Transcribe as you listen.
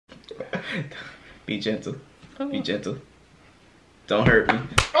Be gentle. Oh. Be gentle. Don't hurt me.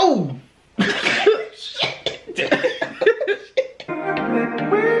 Oh!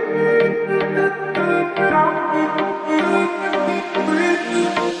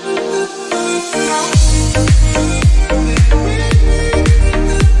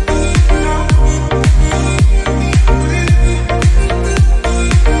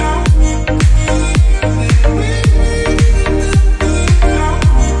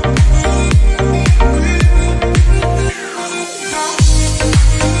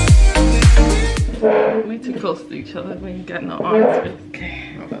 Close to each other. We ain't got no arms.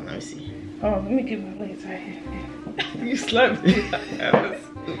 Okay. Hold on, let me see. Oh, let me get my legs right here. You slapped me.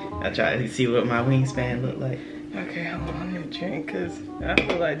 I try to see what my wingspan look like. Okay, hold on. Let me drink because I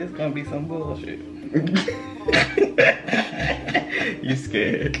feel like this gonna be some bullshit. You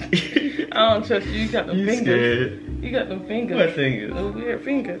scared? I don't trust you. You got them fingers. Scared. You got them fingers. What fingers? Those weird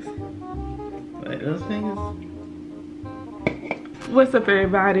fingers. Like those fingers? What's up,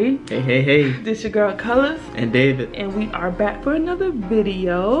 everybody? Hey, hey, hey. This your girl Colors and David, and we are back for another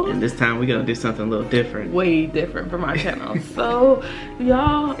video. And this time we're gonna do something a little different. Way different from our channel. So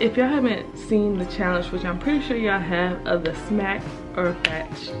y'all, if y'all haven't seen the challenge, which I'm pretty sure y'all have, of the Smack or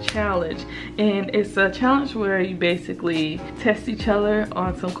Fatch challenge, and it's a challenge where you basically test each other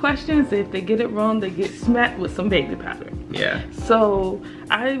on some questions. If they get it wrong, they get smacked with some baby powder. Yeah. So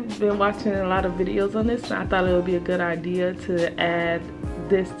I've been watching a lot of videos on this, and I thought it would be a good idea to add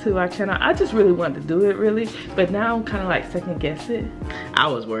this to our channel. I just really wanted to do it, really, but now I'm kind of like second guess it. I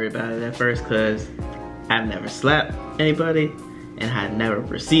was worried about it at first because I've never slapped anybody and I had never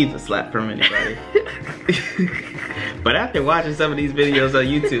received a slap from anybody. But after watching some of these videos on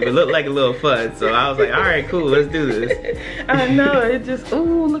YouTube, it looked like a little fun. So I was like, all right, cool, let's do this. I know, it just,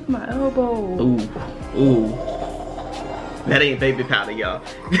 ooh, look at my elbow. Ooh, ooh. That ain't baby powder, y'all.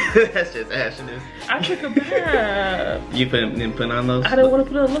 That's just ashiness. I took a bath. You didn't put on lotion? I didn't want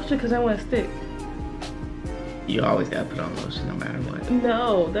to put on lotion because I want to stick. You always gotta put on lotion no matter what.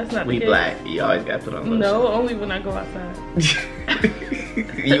 No, that's not the case. We black, you always gotta put on lotion. No, only when I go outside.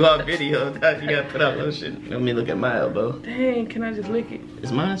 You on video, you gotta put on lotion. Let me look at my elbow. Dang, can I just lick it?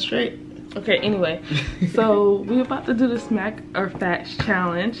 Is mine straight? Okay, anyway, so we're about to do the Smack or Fatch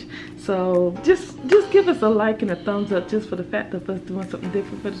challenge. So just give us a like and a thumbs up just for the fact of us doing something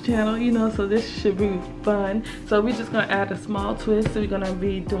different for the channel, you know, so this should be fun. So we're just gonna add a small twist. So we're gonna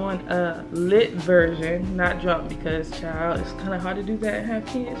be doing a lit version, not drunk, because child, it's kind of hard to do that and have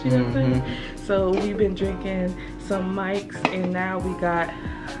kids, you know what I'm saying? So we've been drinking some mics, and now we got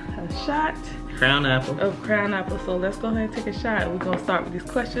a shot Crown apple. Of Crown Apple. So let's go ahead and take a shot. We're gonna start with these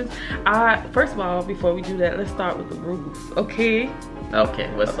questions. First of all, before we do that, let's start with the rules, okay? Okay,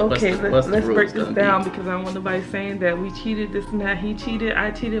 let's break this down because I don't want nobody saying that we cheated, this and that, he cheated,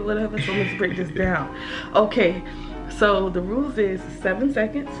 I cheated, whatever. So let's break this down. Okay, so the rules is 7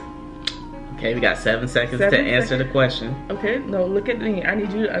 seconds. Okay, we got 7 seconds to answer the question. Okay, no, look at me. I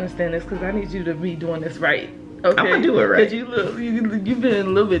need you to understand this because I need you to be doing this right. Okay, I'm gonna do it right. Because you've been a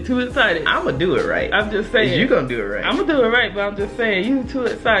little bit too excited. I'm gonna do it right. I'm just saying. You gonna do it right. I'm gonna do it right, but I'm just saying, you too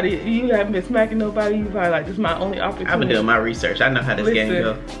excited. You haven't been smacking nobody. You probably like, this is my only opportunity. I've been doing my research. I know how this game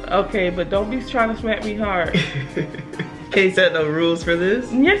goes. Okay, but don't be trying to smack me hard. Can't you set no rules for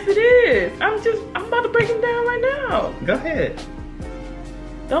this? Yes, it is. I'm about to break them down right now. Go ahead.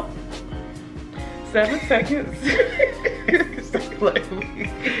 Don't. 7 seconds.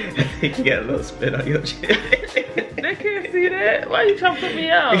 I think you got a little spit on your chin. They can't see that. Why are you trying to put me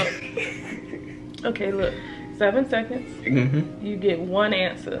out? Okay, look. 7 seconds. You get one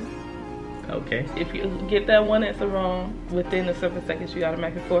answer. Okay. If you get that one answer wrong within the 7 seconds, you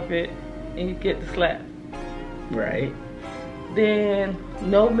automatically forfeit and you get the slap. Right. Then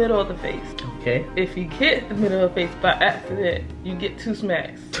no middle of the face. Okay. If you get the middle of the face by accident, you get 2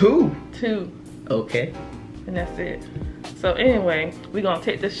 smacks. 2? 2. Okay. And that's it. So anyway, we're gonna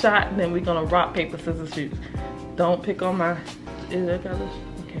take the shot and then we're gonna rock, paper, scissors, shoot. Don't pick on my, is that colors?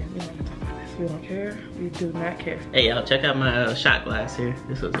 Okay, we're not gonna talk about this. We don't care. We do not care. Hey y'all, check out my shot glass here.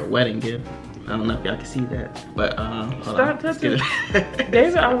 This was a wedding gift. I don't know if y'all can see that, but stop touching.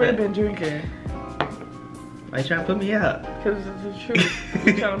 David already been drinking. Why you trying to put me out? Because it's the truth.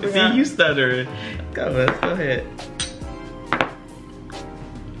 I'm trying to bring see, you stuttering. Go ahead.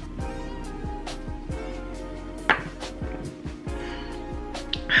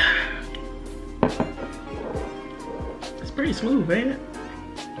 Pretty smooth, ain't it?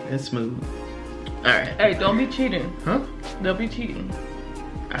 It's smooth. Alright. Hey, don't be cheating. Huh? Don't be cheating.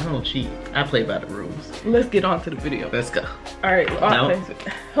 I don't cheat. I play by the rules. Let's get on to the video. Let's go. Alright. No.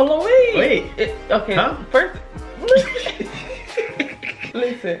 Hold on, wait. Wait. Okay. Huh? First.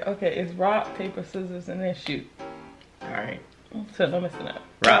 Listen, okay, it's rock, paper, scissors, and then shoot. Alright. So no messing up.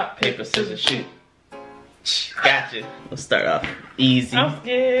 Rock, paper, scissors, shoot. Gotcha. Let's start off easy. I'm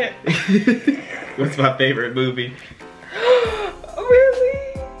scared. What's my favorite movie?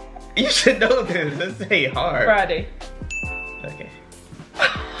 Really? You should know this. This ain't hard. Friday. Okay.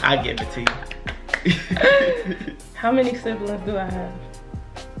 I'll give it to you. How many siblings do I have?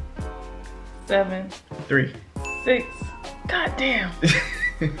 7. 3. 6. God damn.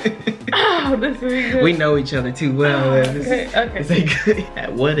 Oh, this is good. We know each other too well. Oh, okay, okay. This ain't good.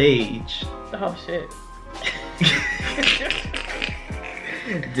 At what age Oh shit.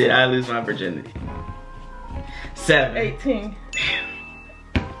 did I lose my virginity? 7. 18.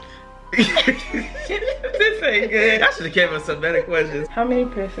 This ain't good. I should have came up with some better questions. How many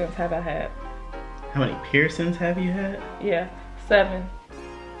piercings have I had? How many piercings have you had? Yeah. 7.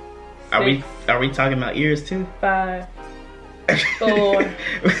 Are 6, we talking about ears too? 5. 4.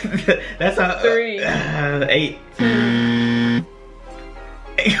 That's how 3. 8. 2.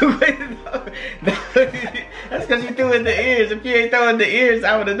 Wait, no. That's because you threw in the ears. If you ain't throwing the ears,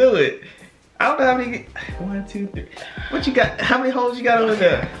 I would have do it. I don't know how many. 1, 2, 3. What you got? How many holes you got over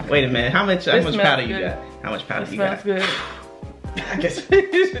there? Wait a minute. How much powder you got? How much powder you got? Smells good. I guess you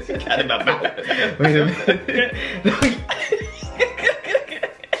got it in my mouth. Wait a minute.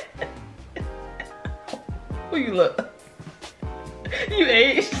 Who you look? You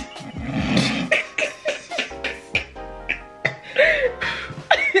aged.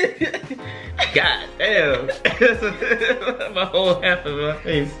 God damn. My whole half of my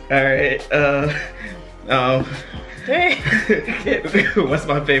face. Alright, Dang. what's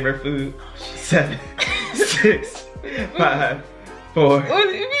my favorite food? 7, 6, 5, 4, What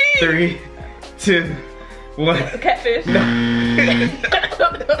do you mean? 3, 2, 1. Catfish. No.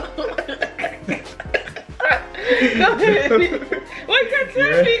 Go ahead. Why you can't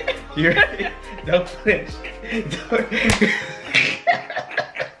tell me? You're right. Don't flinch. Don't.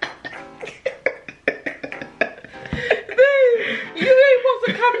 You ain't supposed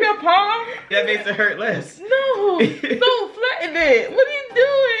to cup your palm. That makes it hurt less. No, don't flatten it. What are you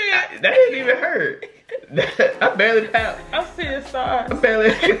doing? That didn't even hurt. I barely pounded. I'm seeing stars. I barely,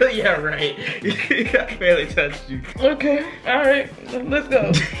 yeah, right. I barely touched you. Okay, all right, let's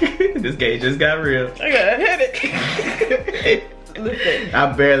go. This game just got real. I got a headache. Listen.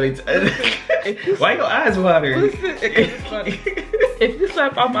 I barely Why your eyes watering? Listen, it's funny. If you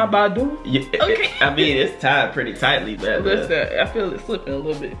slap on my Badu, okay. I mean, it's tied pretty tightly, but listen, I feel it slipping a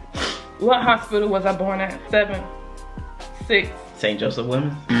little bit. What hospital was I born at? 7, 6, St. Joseph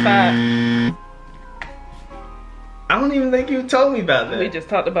Women's. 5. I don't even think you told me about that. We just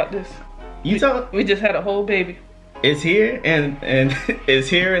talked about this. You told? We just had a whole baby. It's here and it's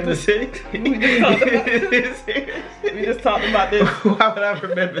here in the city. We just talked about this. We just talked about this. Why would I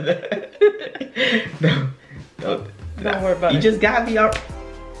remember that? No, Don't worry about it. You just got me out.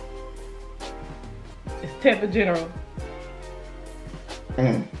 It's Tampa General.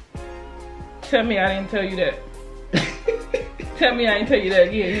 Tell me I didn't tell you that. Tell me I didn't tell you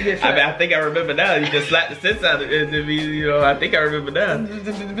that. Yeah, you just. I mean, I think I remember now. You just slapped the sense out of it to me. You know, I think I remember now.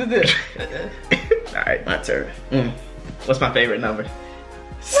 All right, my turn. What's my favorite number?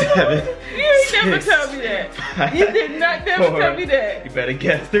 7. You ain't never tell me that. 5, You did not never 4. tell me that. You better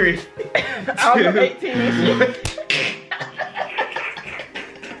guess 3. I'm 18. 1.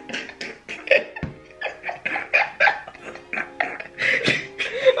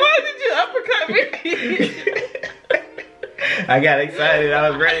 Why did you uppercut me? I got excited. I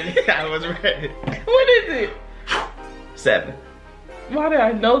was ready. I was ready. What is it? 7. Why did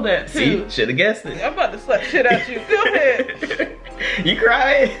I know that too? See, should have guessed it. I'm about to slap shit out you. Go ahead. You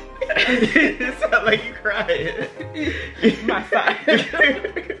crying? It sounds like you crying.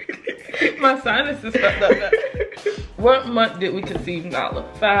 My sinus is fucked up now. What month did we conceive Nala?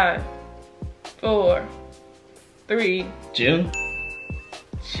 5, 4, 3. June.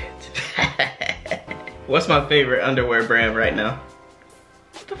 Shit. What's my favorite underwear brand right now?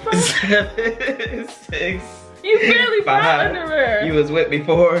 What the fuck? 7, 6. You barely buy 5. underwear. You was with me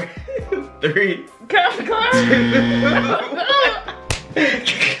 4, 3. Come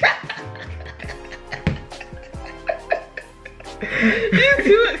You're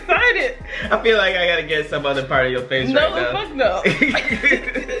too excited. I feel like I gotta get some other part of your face right now. Fuck no.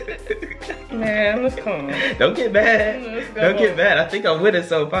 Man, let's come on. Don't get mad. Don't get mad. I think I'm with it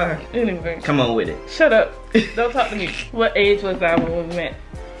so far. Anyway. Come on with it. Shut up. Don't talk to me. What age was I when we met?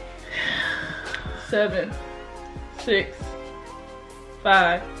 7, 6,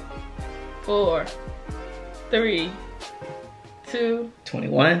 5, 4, 3, 2,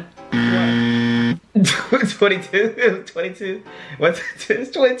 21. 1. 22? 22? What's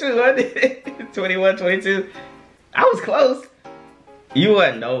it's 22, wasn't it? 21, 22. I was close. You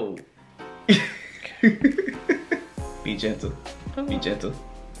wasn't, no. Be gentle. Be gentle.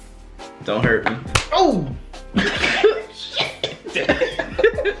 Don't hurt me. Oh!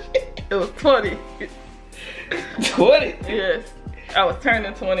 It was 20. 20? Yes. I was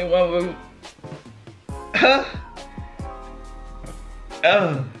turning 21 when Huh?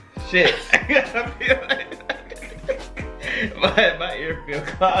 Oh, shit. my ear feels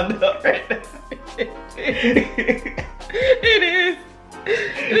clogged up right now. It is.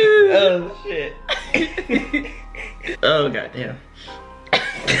 Oh, shit. Oh, goddamn.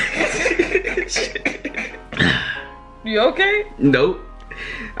 You okay? Nope.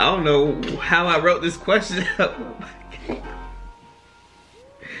 I don't know how I wrote this question up.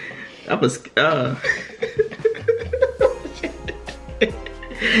 I was,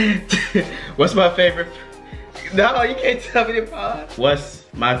 what's my favorite? No, you can't tell me the pod. What's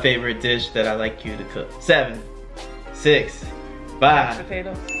my favorite dish that I like you to cook? 7, 6, 5.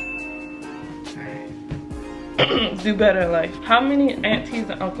 Potatoes. Do better in life. How many aunties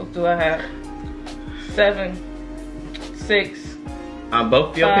and uncles do I have? 7, 6. On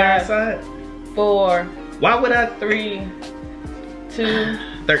both your parents' side? 4. Why would I? 3, 2,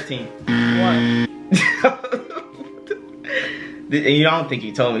 13. 1. You don't think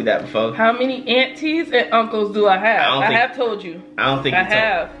you told me that before? How many aunties and uncles do I have? I have told you. I don't think you told me. I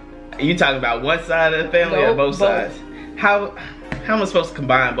have. You talking about one side of the family or both sides? How am I supposed to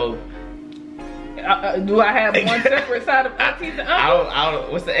combine both? Do I have one separate side of aunties and uncles? I don't.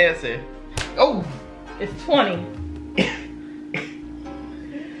 What's the answer? Oh, it's 20.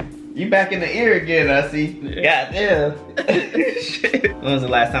 You back in the ear again, I see. Yeah. Goddamn. When was the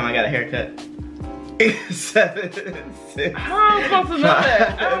last time I got a haircut? 7, 6. How am I supposed to know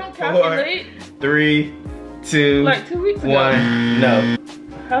that? I don't calculate. 4, 3, 2. Like 2 weeks ago. 1. No.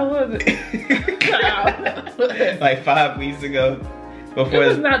 How was it? Like 5 weeks ago. Before it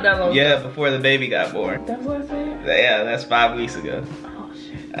was not that long. Yeah, before the baby got born. That's what I said? Yeah, that's 5 weeks ago. Oh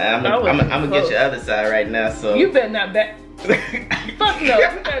shit. I'm gonna get your other side right now, so. You better not back. Fuck no,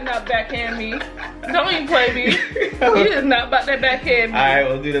 you better not backhand me. Don't even play me. You is not about that backhand me. Alright,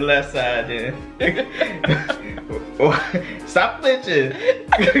 we'll do the left side then. Stop flinching.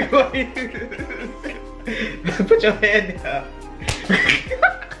 Put your head down.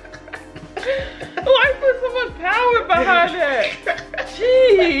 Why put so much power behind that?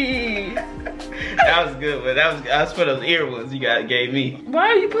 Jeez. That was good, but that was for those ear ones you gave me.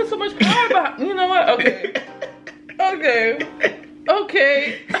 Why you put so much power behind? You know what? Okay. Okay.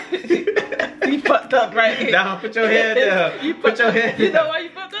 Okay. You fucked up right here. No, put your head down. You put your head down. You know why you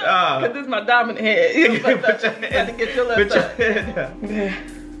fucked up? Because this is my dominant head. You fucked up. Put your head, to get your left put your side. head down.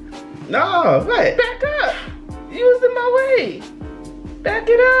 No, what? Back up. You was in my way. Back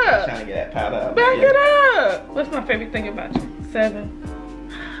it up. I'm trying to get that powder out. Back it up. What's my favorite thing about you? 7,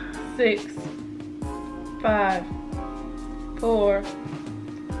 6, 5, 4,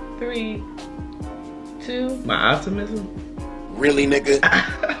 3, 2. My optimism? Really, nigga?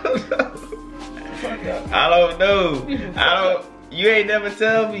 I don't know. You ain't never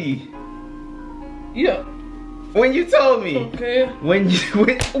tell me. Yeah. When you told me. Okay.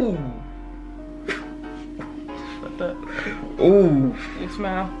 Ooh. Fucked up. Ooh. You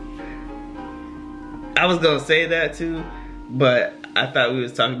smile. I was gonna say that too, but I thought we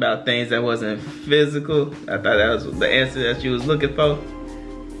was talking about things that wasn't physical. I thought that was the answer that you was looking for.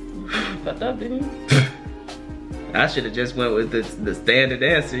 Fucked up, didn't you? I should have just went with the standard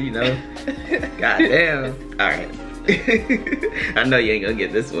answer, you know. Goddamn. All right. I know you ain't gonna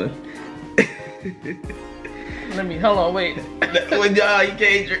get this one. Hold on, wait. Well, no, you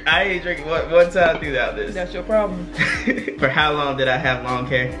can't drink. I ain't drinking one time throughout this. That's your problem. For how long did I have long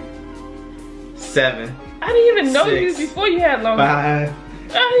hair? 7. I didn't even know 6, you before you had long hair.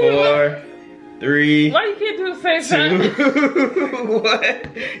 5, 4, 3. Why you can't do the same time? 2.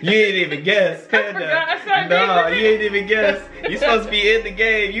 What? You ain't even guess. I forgot. I started No, you ain't even guess. You supposed to be in the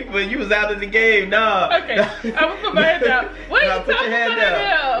game. You was out of the game. No. Okay, I'm gonna put my head down. Wait, no, put your hand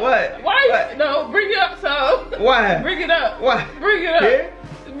down. What? Why? What? No, bring it up, so. Why? Bring it up. Why? Bring it up. Here?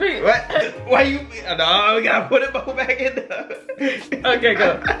 Bring it. What? Why you? No, we gotta put it back in there. Okay,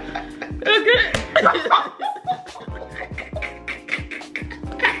 go. Okay.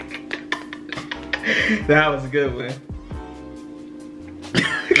 That was a good one.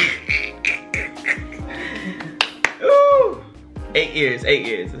 Ooh. 8 years, 8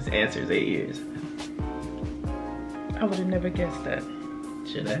 years. This answer is 8 years. I would have never guessed that.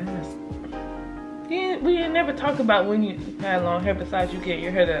 Should have asked. We didn't never talk about when you had long hair besides you get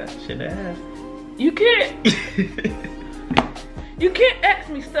your hair done. Should have asked. You can't. You can't ask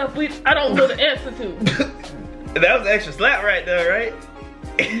me stuff I don't know the answer to. That was an extra slap right there, right?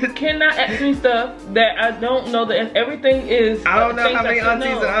 You cannot ask me stuff that I don't know the answer. Everything is. I don't know how many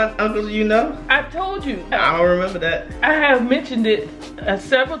aunties and uncles you know. I told you. I don't remember that. I have mentioned it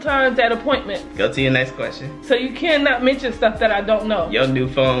several times at appointments. Go to your next question. So you cannot mention stuff that I don't know. Your new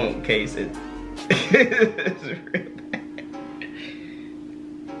phone case is it's real bad.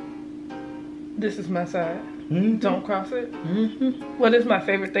 This is my side. Mm-hmm. Don't cross it. Mm-hmm. What is my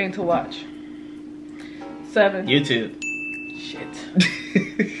favorite thing to watch? 7. YouTube. Shit.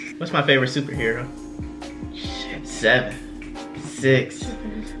 What's my favorite superhero? Shit. 7, 6,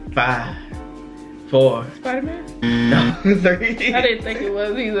 5, 4. Spider-Man? No, 3. I didn't think it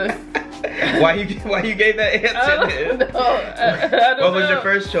was either. Why you gave that answer? I don't What was know. your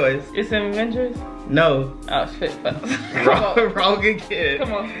first choice? It's Avengers? No. Oh shit. Wrong again.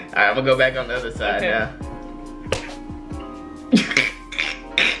 Come on. Alright, I'm gonna go back on the other side Okay. now.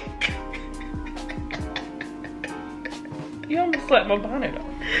 You almost slapped my bonnet off.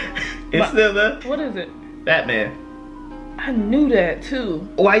 It's still the What is it? Batman. I knew that too.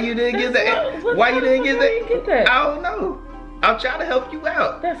 Why you didn't get that? Why you didn't get that? Get that? I don't know. I'm trying to help you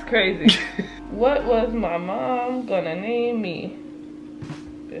out. That's crazy. What was my mom gonna name me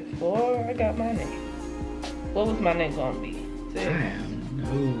before I got my name? What was my name gonna be? 6, I have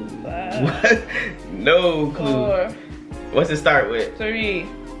no. 5, What? No clue. 4, What's it start with? 3.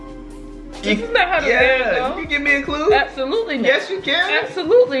 This is not how the Yeah, game goes. you can give me a clue. Absolutely not. Yes, you can.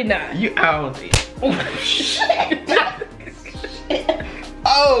 Absolutely not. You, I don't think. Oh shit!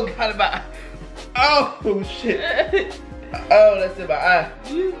 Oh, got about. Oh shit! Oh, that's in my eye.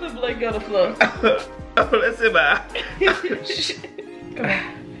 Use the blink on the floor. Oh, that's in my eye. Come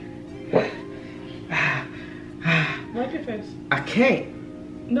on. Wipe your face. I can't.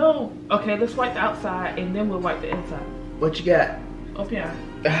 No. Okay, let's wipe the outside and then we'll wipe the inside. What you got? Open your eye.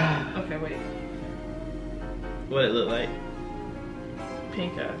 Okay, wait. What it look like?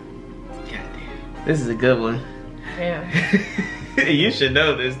 Pink eye. Goddamn. This is a good one. Damn. You should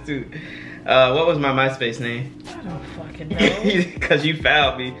know this too. What was my MySpace name? I don't fucking know. Because you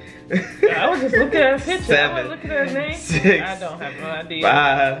found me. I was just looking at a picture. 7, I was looking at his name. 6, I don't have no idea.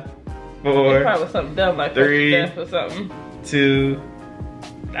 5, 4, It probably was something dumb like 3, death or something. 2,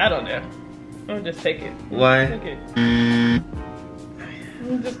 I don't know. I'm just take it. 1. Take it. I'm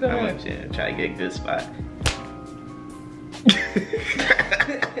just I gonna. want you to try to get a good spot.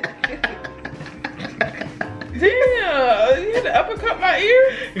 Damn, you had to uppercut my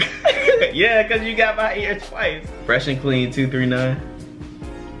ear? Yeah, because you got my ear twice. Fresh and clean 239.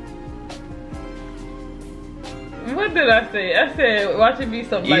 What did I say? I said watching me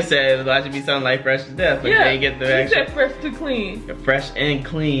something You like. said watching me sound like fresh to death, but you didn't get the you actual. said fresh to clean. Fresh and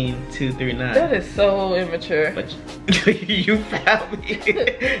clean 239. That is so immature. But you found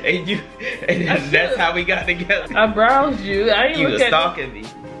me, and that's how we got together. I browsed you. I ain't You look was at stalking me.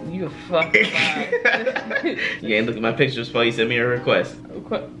 You a fucking liar. You ain't look at my pictures before you sent me a request.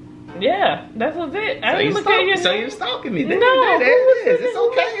 Yeah, that was it. I didn't look at your. So you're stalking me. No, There it is. It's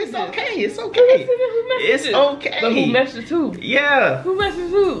okay. It's okay. It's okay. It's okay. But who messaged who? Yeah. Who messaged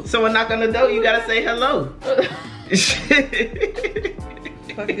who? Someone knock on the door, you gotta say hello.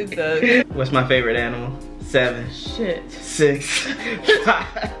 Fucking does. What's my favorite animal? 7, Shit. 6, 5,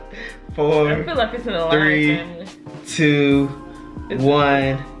 4, I feel like it's in a lion 3, family. 2, 1.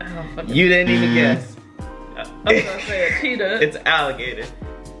 I don't fucking. You didn't even guess. I was gonna say a cheetah. It's alligator.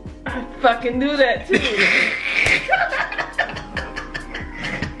 I fucking knew that too.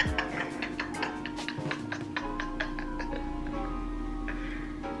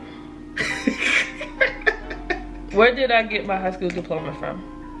 Where did I get my high school diploma from?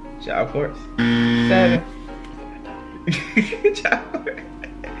 Job Corps. 7.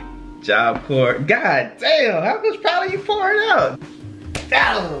 Job Corps. God damn, how much powder you pouring out?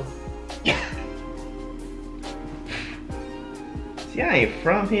 Oh. See, I ain't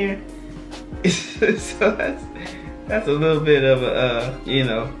from here. So that's a little bit of a, you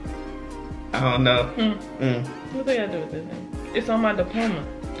know, I don't know. What do I do with this thing? It's on my diploma.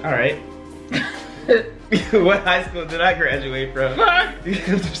 All right. What high school did I graduate from? Fuck.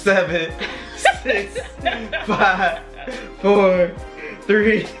 7, 6, 5, 4,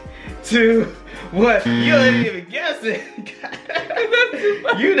 3, 2, 1. You ain't even guessing.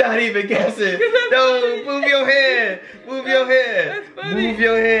 You not even guessing. No, move your head. Move your head. Move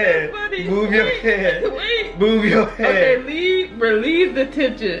your head. Move your head. Wait. Move your head. Okay, relieve the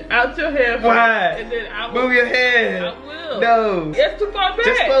tension out your head. Why? And then I will. Move your head. I will. No. It's too far back.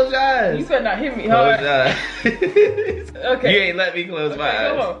 Just close your eyes. You better not hit me Close hard. your eyes. Okay. You ain't let me close my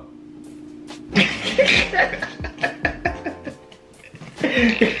eyes. Come on.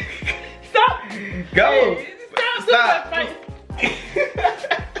 Stop. Go. Hey, Stop.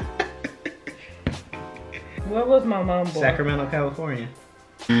 Where was my mom born? Sacramento, California.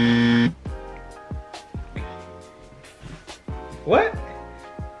 What?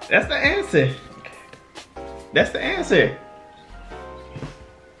 That's the answer. That's the answer.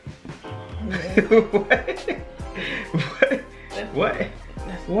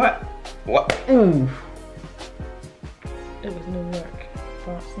 What? What? Ooh. It was New York.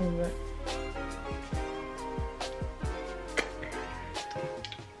 Bronx, New York.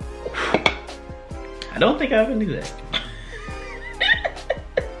 I don't think I ever knew that.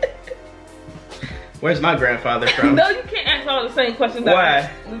 Where's my grandfather from? No, you can't ask all the same questions. Why?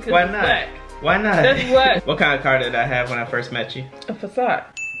 Why not? Black. Why not? That's what. What kind of car did I have when I first met you? A Passat.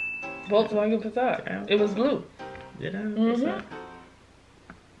 Volkswagen Passat. Damn. It was blue. Did I? Mm-hmm.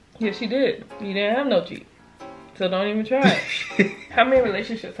 Yes, you did. You didn't have no Jeep. So don't even try it. How many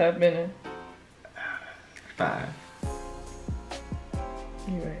relationships have been in? 5.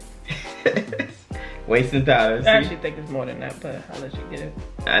 You're right. Wasting time. I actually think it's more than that, but I'll let you get it.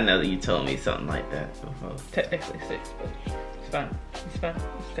 I know that you told me something like that before. Technically 6, but it's fine. It's fine.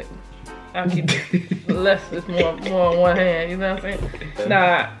 It's technical. I'll keep it less is more on one hand, you know what I'm saying?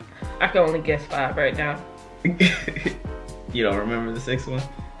 Nah, I can only guess 5 right now. You don't remember the 6th one?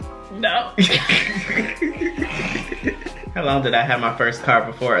 No. How long did I have my first car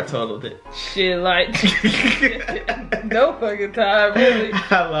before I totaled it? Shit, like no fucking time, really.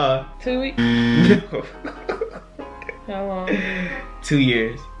 How long? 2 weeks? No. How long? 2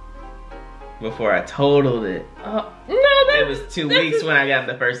 years before I totaled it. No, that It was 2 weeks when I got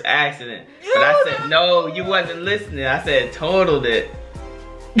the first accident. But I said, no, you wasn't listening. I said totaled it.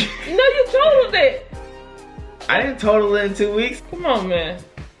 No, you totaled it. I didn't total it in 2 weeks. Come on, man.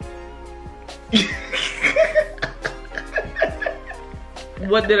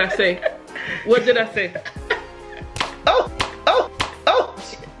 What did I say? What did I say? Oh.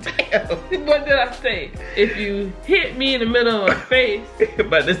 Damn. What did I say? If you hit me in the middle of my face,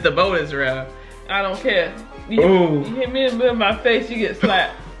 But this the bonus round. I don't care. You hit me in the middle of my face, you get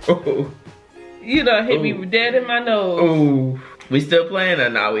slapped. Ooh. You done hit me dead in my nose. Ooh. We still playing or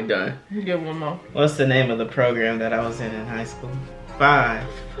nah, we done? You get one more. What's the name of the program that I was in high school? 5.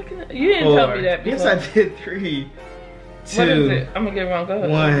 You didn't 4. tell me that before. Yes, I did. 3, 2, What is it? I'm gonna get it wrong. Go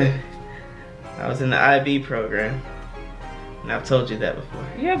ahead. 1. I was in the IB program. And I've told you that before.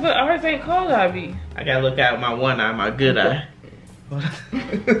 Yeah, but ours ain't called IB. I gotta look out my one eye, my good eye.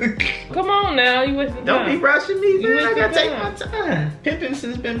 Come on now, you wasting time. Don't be rushing me, You man. I gotta wasting take my time. Pimpin'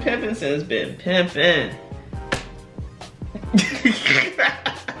 since been pimpin' since been pimpin'.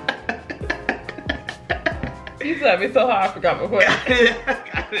 You slapped me so hard, I forgot my question.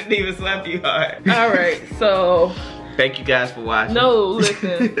 I didn't even slap you hard. Alright, so. Thank you guys for watching. No,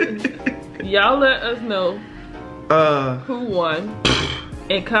 listen. Y'all let us know who won.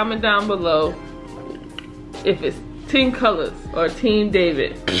 And comment down below if it's Team Colors or Team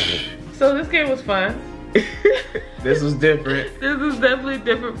David. So this game was fun. This was different. This is definitely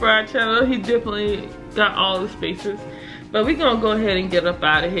different for our channel. He definitely got all the spaces. But we're gonna go ahead and get up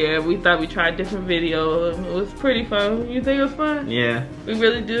out of here. We thought we tried different videos. It was pretty fun. You think it was fun? Yeah. We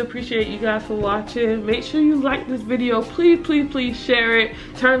really do appreciate you guys for watching. Make sure you like this video. Please, please, please share it.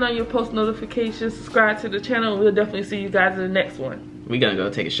 Turn on your post notifications. Subscribe to the channel. We'll definitely see you guys in the next one. We're gonna go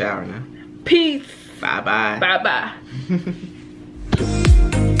take a shower now. Peace. Bye-bye. Bye-bye.